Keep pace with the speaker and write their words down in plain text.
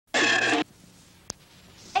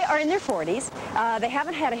are in their 40s. They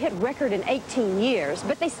haven't had a hit record in 18 years,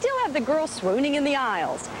 but they still have the girls swooning in the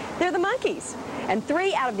aisles. They're the Monkees, and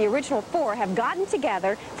 3 out of the original 4 have gotten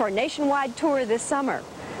together for a nationwide tour this summer.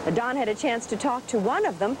 Don had a chance to talk to one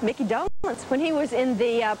of them, Micky Dolenz, when he was in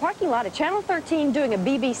the parking lot at Channel 13 doing a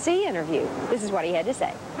BBC interview. This is what he had to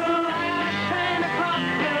say.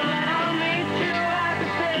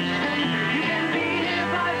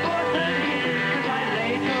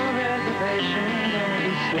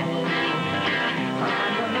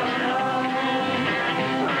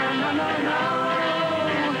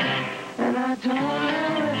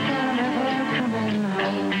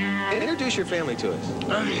 Introduce your family to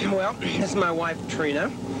us. Well, this is my wife, Trina,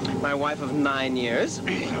 my wife of 9 years.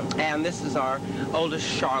 And this is our oldest,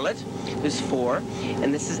 Charlotte, who's 4.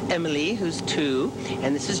 And this is Emily, who's 2.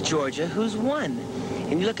 And this is Georgia, who's 1.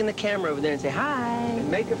 And you look in the camera over there and say, hi. And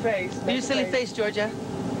make a face. Do your silly face, Georgia.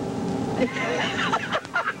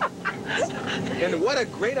 And what a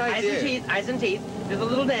great idea. Eyes and teeth, eyes and teeth. Do the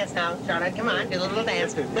little dance now, Charlotte. Come on, do the little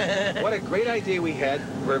dance. What a great idea we had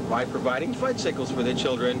by providing fudgesicles for the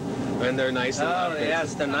children and their nice little outfits.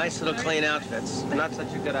 Yes, the nice little clean outfits. Not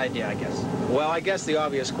such a good idea, I guess. Well, I guess the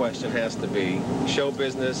obvious question has to be show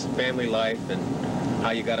business, family life, and how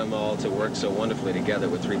you got them all to work so wonderfully together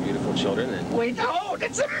with 3 beautiful children. And Wait, oh,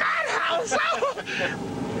 it's a madhouse!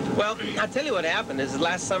 Well, I'll tell you what happened is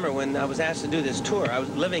last summer when I was asked to do this tour, I was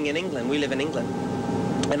living in England. We live in England.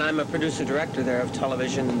 And I'm a producer-director there of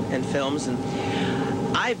television and films. And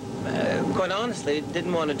I, quite honestly,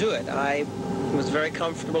 didn't want to do it. I was very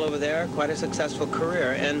comfortable over there, quite a successful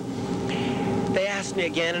career. And they asked me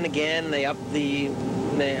again and again, and they upped the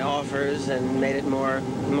offers and made it more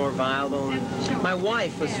viable. And my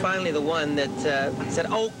wife was finally the one that said,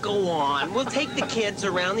 oh, go on. We'll take the kids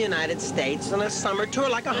around the United States on a summer tour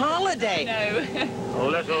like a holiday. No. Oh,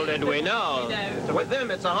 little did we know. No. With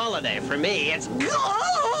them, it's a holiday. For me, it's...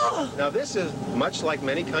 Now, this is much like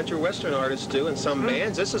many country western artists do and some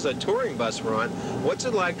bands. This is a touring bus we're on. What's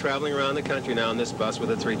it like traveling around the country now on this bus with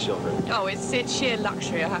the 3 children? Oh, it's sheer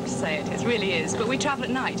luxury, I have to say it. It really is. But we travel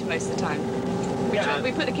at night most of the time.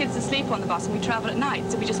 We put the kids to sleep on the bus and we travel at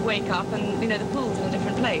night, so we just wake up and, you know, the pool's in a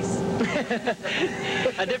different place.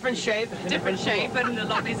 A different shape. Different shape, and the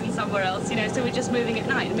lobby's in somewhere else, you know, so we're just moving at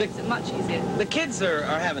night. It makes it much easier. The kids are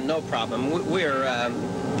having no problem.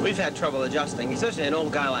 We've had trouble adjusting, especially an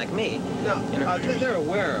old guy like me. No, you know, they're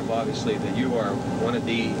aware of, obviously, that you are one of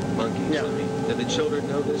the Monkees. Yeah. I mean, do the children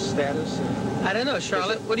know this status? I don't know,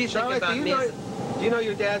 Charlotte. What do you think about me? Do you know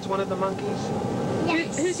your dad's one of the Monkees?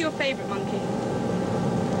 Yes. Who's your favorite monkey?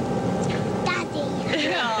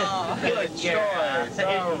 Oh. Good choice.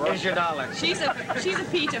 Here's your dollar. She's a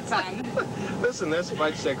Peter fan. Listen, this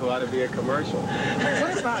bicycle ought to be a commercial.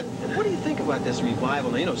 What do you think about this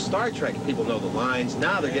revival? Now, you know, Star Trek, people know the lines.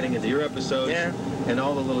 Now they're getting into your episodes and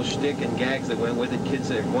all the little shtick and gags that went with it. Kids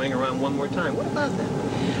that are going around one more time. What about that?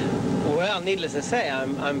 Well, needless to say,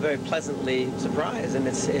 I'm very pleasantly surprised, and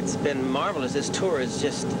it's been marvelous. This tour has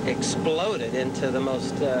just exploded into the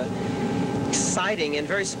most exciting and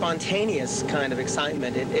very spontaneous kind of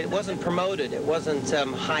excitement. It wasn't promoted, it wasn't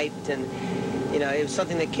hyped, and you know, it was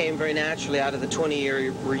something that came very naturally out of the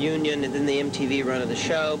 20-year reunion and then the MTV run of the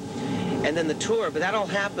show and then the tour. But that all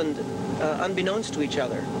happened unbeknownst to each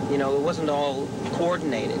other. You know, it wasn't all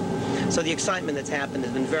coordinated. So the excitement that's happened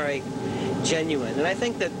has been very genuine, and I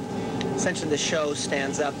think that essentially the show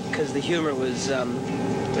stands up because the humor was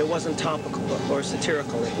it wasn't topical or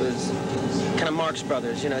satirical. It was kind of Marx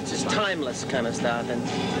Brothers, you know, it's just timeless kind of stuff.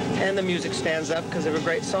 And the music stands up because there were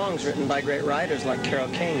great songs written by great writers like Carole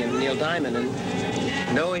King and Neil Diamond.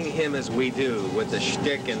 And knowing him as we do, with the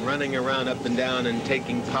shtick and running around up and down and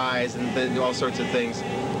taking pies and all sorts of things,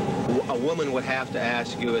 a woman would have to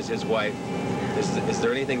ask you as his wife, is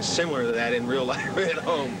there anything similar to that in real life at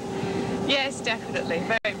home? Yes, definitely.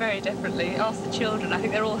 Very, very definitely. Ask the children. I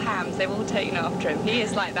think they're all hams. They've all taken after him. He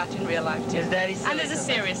is like that in real life, too. Is Daddy silly? And there's a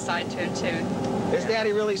serious side to him, too. Is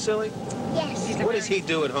Daddy really silly? Yes. What does he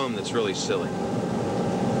do at home that's really silly?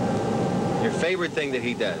 Your favorite thing that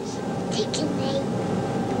he does? Tickle me.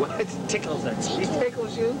 What? Tickles her. He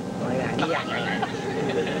tickles you? Yeah.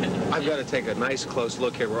 I've got to take a nice close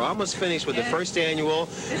look here. We're almost finished with the first annual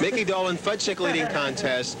Micky Dolenz Fudgesicle Eating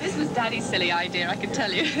Contest. This was Daddy's silly idea, I can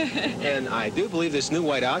tell you. And I do believe this new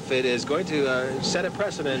white outfit is going to set a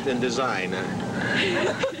precedent in design.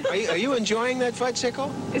 Are you enjoying that fudgesicle?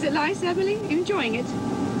 Is it nice, Emily? Are you enjoying it?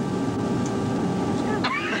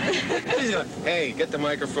 Hey, get the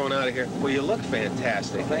microphone out of here. Well, you look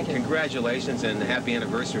fantastic. Well, thank you. Congratulations and happy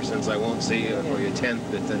anniversary, since I won't see you for your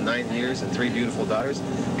 10th at the 9 years and 3 beautiful daughters.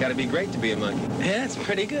 Got to be great to be a monkey. Yeah, it's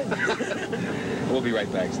pretty good. We'll be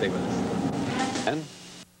right back. Stay with us. And